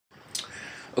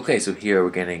Okay, so here we're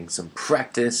getting some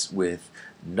practice with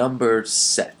number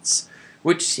sets,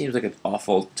 which seems like an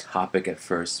awful topic at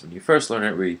first. When you first learn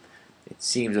it, it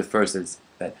seems at first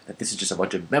that this is just a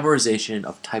bunch of memorization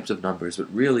of types of numbers,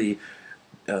 but really,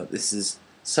 this is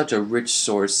such a rich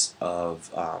source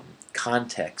of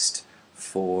context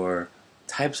for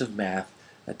types of math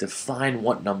that define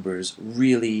what numbers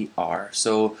really are.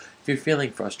 So if you're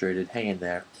feeling frustrated, hang in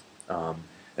there.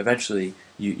 Eventually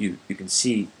you can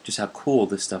see just how cool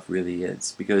this stuff really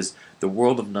is, because the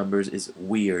world of numbers is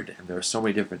weird and there are so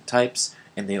many different types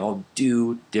and they all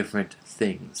do different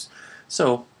things.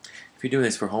 So if you're doing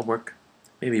this for homework,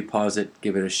 maybe pause it,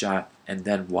 give it a shot, and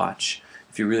then watch.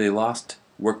 If you're really lost,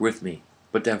 work with me,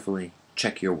 but definitely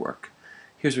check your work.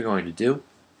 Here's what we're going to do.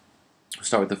 We'll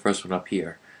start with the first one up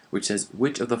here, which says,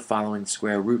 which of the following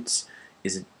square roots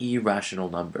is an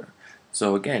irrational number?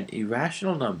 So again,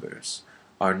 irrational numbers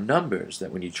are numbers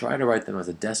that when you try to write them as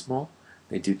a decimal,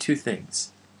 they do two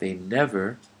things. They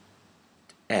never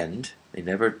end, they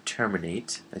never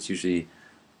terminate. That's usually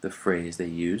the phrase they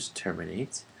use,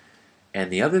 terminate.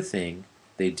 And the other thing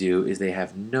they do is they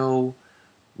have no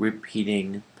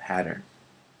repeating pattern.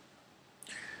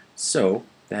 So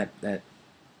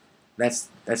that's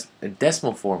in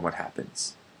decimal form what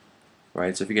happens,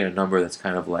 right? So if you get a number that's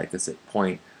kind of like, let's say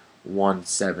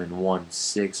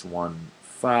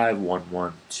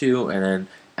 0.1716151112, and then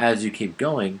as you keep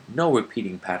going, no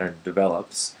repeating pattern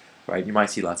develops, right? You might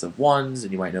see lots of ones,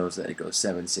 and you might notice that it goes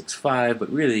 765,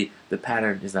 but really the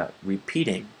pattern is not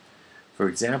repeating. For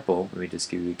example, let me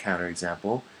just give you a counter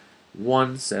example: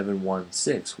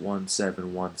 1716,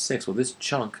 1716. Well, this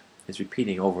chunk is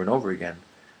repeating over and over again.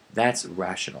 That's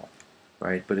rational,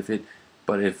 right? But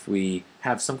if we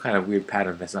have some kind of weird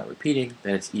pattern that's not repeating,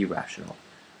 then it's irrational.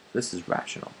 This is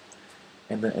rational.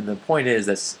 And the point is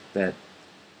that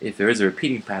if there is a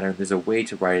repeating pattern, there's a way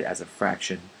to write it as a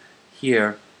fraction.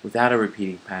 Here, without a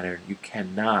repeating pattern, you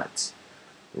cannot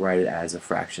write it as a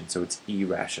fraction, so it's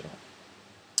irrational.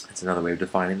 That's another way of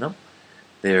defining them.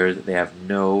 They have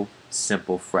no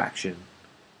simple fraction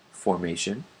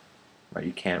formation, right?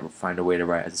 You can't find a way to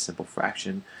write it as a simple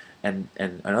fraction. And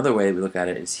another way we look at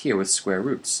it is here with square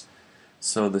roots.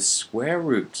 So the square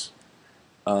root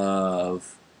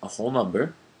of a whole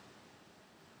number,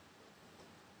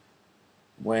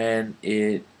 when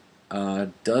it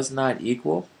does not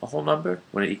equal a whole number,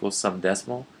 when it equals some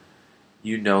decimal,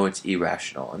 you know it's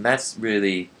irrational. And that's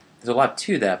really, there's a lot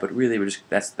to that, but really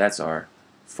that's our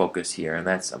focus here, and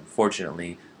that's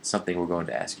unfortunately something we're going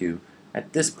to ask you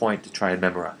at this point to try and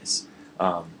memorize.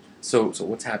 So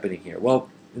what's happening here? Well,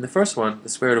 in the first one, the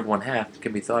square root of 1/2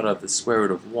 can be thought of the square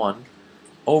root of 1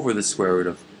 over the square root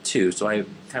of 2. So I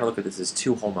kind of look at this as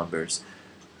two whole numbers.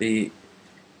 The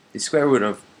square root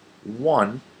of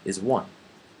 1 is 1.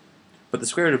 But the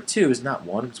square root of 2 is not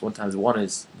 1, because 1 times 1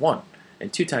 is 1.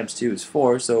 And 2 times 2 is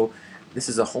 4, so this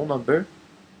is a whole number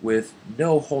with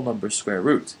no whole number square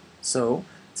root. So,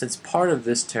 since part of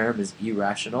this term is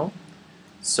irrational,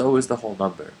 so is the whole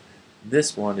number.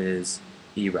 This one is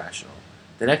irrational.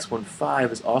 The next one,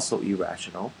 5, is also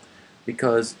irrational,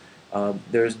 because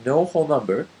there's no whole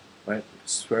number, right?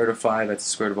 Square root of 5, that's the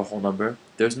square root of a whole number.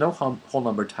 There's no whole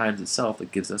number times itself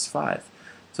that gives us 5.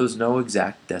 So there's no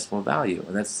exact decimal value,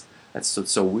 and that's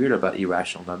what's so weird about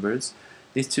irrational numbers.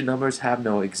 These two numbers have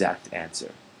no exact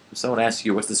answer. If someone asks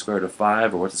you what's the square root of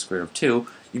 5 or what's the square root of 2,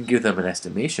 you can give them an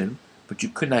estimation, but you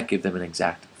could not give them an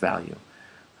exact value.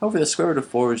 However, the square root of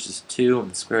 4 is just 2,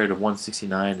 and the square root of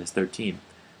 169 is 13.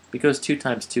 Because 2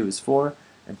 times 2 is 4,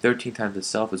 and 13 times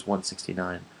itself is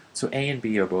 169. So A and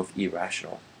B are both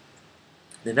irrational.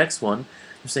 The next one,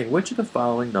 we're saying which of the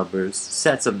following numbers,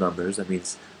 sets of numbers, that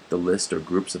means the list or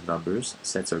groups of numbers,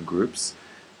 sets or groups,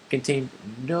 contain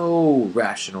no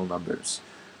rational numbers.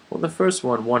 Well, the first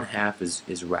one, 1/2,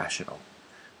 is rational,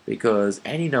 because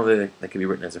any number that can be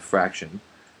written as a fraction,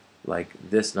 like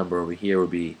this number over here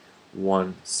would be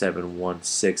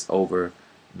 1716 over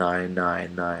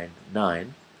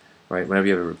 9999, right? Whenever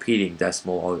you have a repeating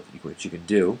decimal, which you can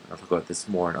do, I'll talk about this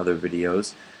more in other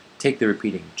videos, take the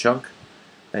repeating chunk,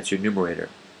 that's your numerator,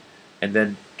 and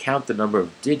then count the number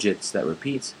of digits that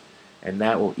repeat, and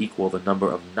that will equal the number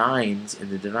of 9s in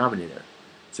the denominator.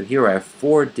 So here I have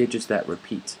 4 digits that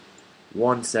repeat,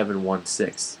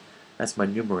 1716. That's my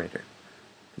numerator.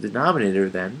 The denominator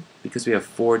then, because we have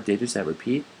 4 digits that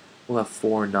repeat, will have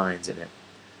 4 9s in it.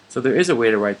 So there is a way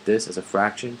to write this as a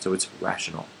fraction, so it's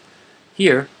rational.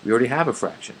 Here, we already have a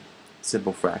fraction,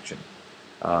 simple fraction.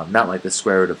 Not like the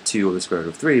square root of 2 or the square root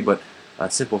of 3, but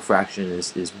a simple fraction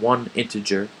is one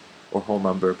integer or whole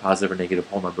number, positive or negative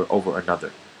whole number, over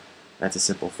another. That's a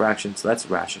simple fraction, so that's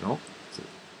rational.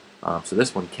 So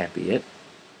this one can't be it.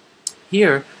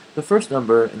 Here, the first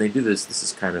number, and they do this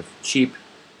is kind of cheap,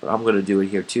 but I'm going to do it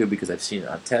here too because I've seen it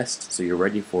on test, so you're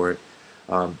ready for it.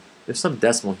 There's some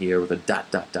decimal here with a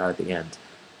dot dot dot at the end.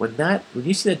 When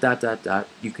you see that dot dot dot,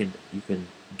 you can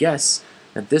guess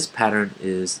that this pattern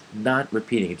is not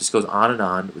repeating. It just goes on and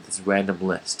on with this random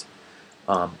list.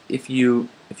 If they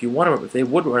wanted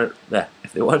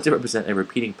to represent a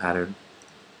repeating pattern,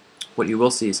 what you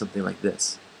will see is something like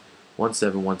this: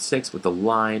 1716 with a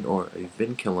line or a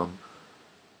vinculum.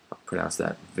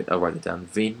 I'll write it down,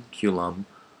 vinculum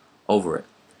over it.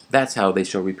 That's how they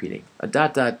show repeating. A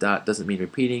dot dot dot doesn't mean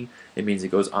repeating, it means it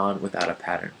goes on without a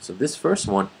pattern. So this first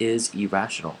one is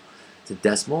irrational. It's a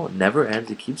decimal, it never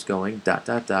ends, it keeps going, dot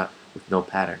dot dot with no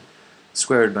pattern.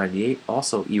 Square root of 98,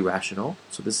 also irrational,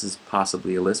 so this is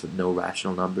possibly a list with no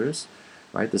rational numbers.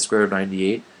 Right? The square root of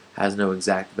 98 has no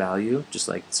exact value, just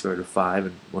like the square root of 5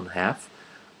 and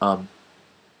 1/2.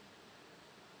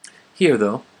 Here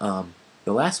though,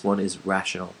 the last one is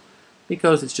rational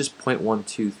because it's just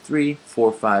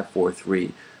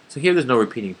 0.1234543. So here there's no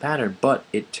repeating pattern, but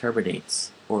it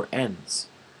terminates or ends.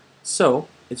 So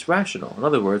it's rational. In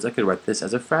other words, I could write this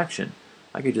as a fraction.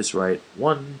 I could just write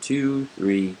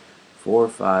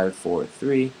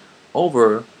 1234543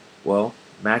 over, well,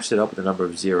 match it up with the number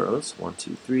of zeros. 1,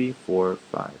 2, 3, 4,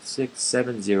 5, 6,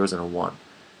 7 zeros and a 1.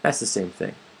 That's the same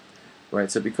thing. Right?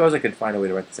 So because I could find a way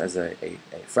to write this as a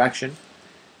fraction,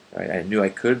 right, I knew I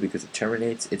could because it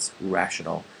terminates, it's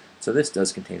rational. So this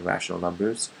does contain rational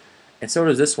numbers. And so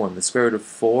does this one, the square root of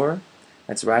 4,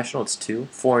 that's rational, it's 2.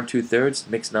 4 and 2/3,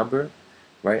 mixed number,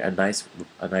 right? A nice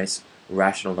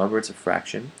rational number, it's a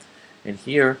fraction. And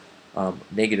here,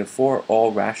 -4,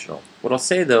 all rational. What I'll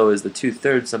say though is the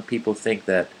 2/3, some people think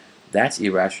that that's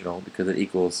irrational because it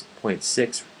equals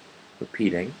 0.6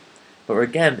 repeating. But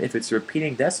again, if it's a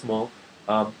repeating decimal,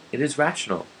 it is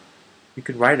rational. You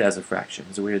can write it as a fraction.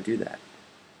 There's a way to do that.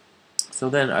 So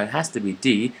then it has to be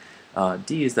D.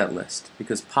 D is that list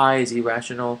because pi is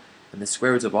irrational, and the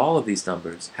square roots of all of these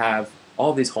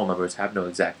whole numbers have no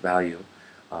exact value.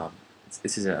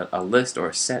 This is a list or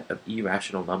a set of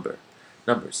irrational numbers.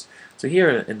 So here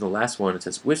in the last one it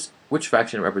says which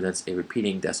fraction represents a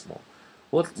repeating decimal.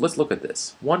 Well, let's look at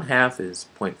this. 1/2 is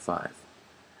 0.5,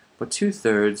 but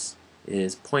 2/3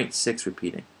 is 0.6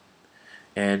 repeating,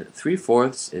 and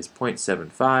 3/4 is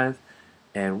 0.75,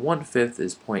 and 1/5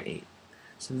 is 0.8.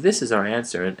 So this is our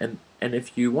answer, and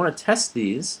if you want to test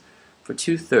these for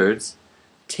 2/3,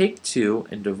 take 2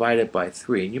 and divide it by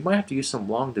 3, and you might have to use some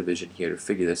long division here to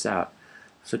figure this out.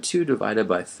 So 2 divided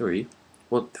by 3,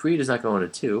 well, 3 does not go into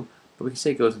 2, but we can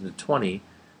say it goes into 20.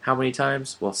 How many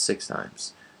times? Well, 6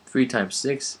 times. 3 times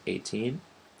 6, 18.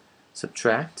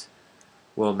 Subtract.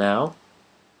 Well, now,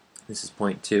 this is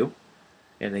 0.2.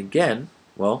 And again,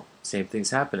 well, same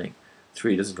thing's happening.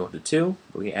 3 doesn't go into 2,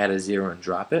 but we add a 0 and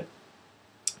drop it.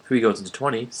 3 goes into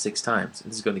 20, 6 times.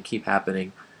 And this is going to keep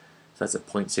happening. So that's a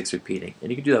 0.6 repeating. And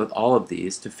you can do that with all of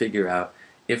these to figure out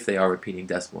if they are repeating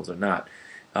decimals or not.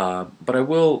 But I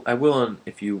will,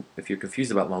 if you're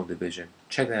confused about long division,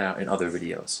 check that out in other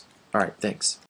videos. All right, thanks.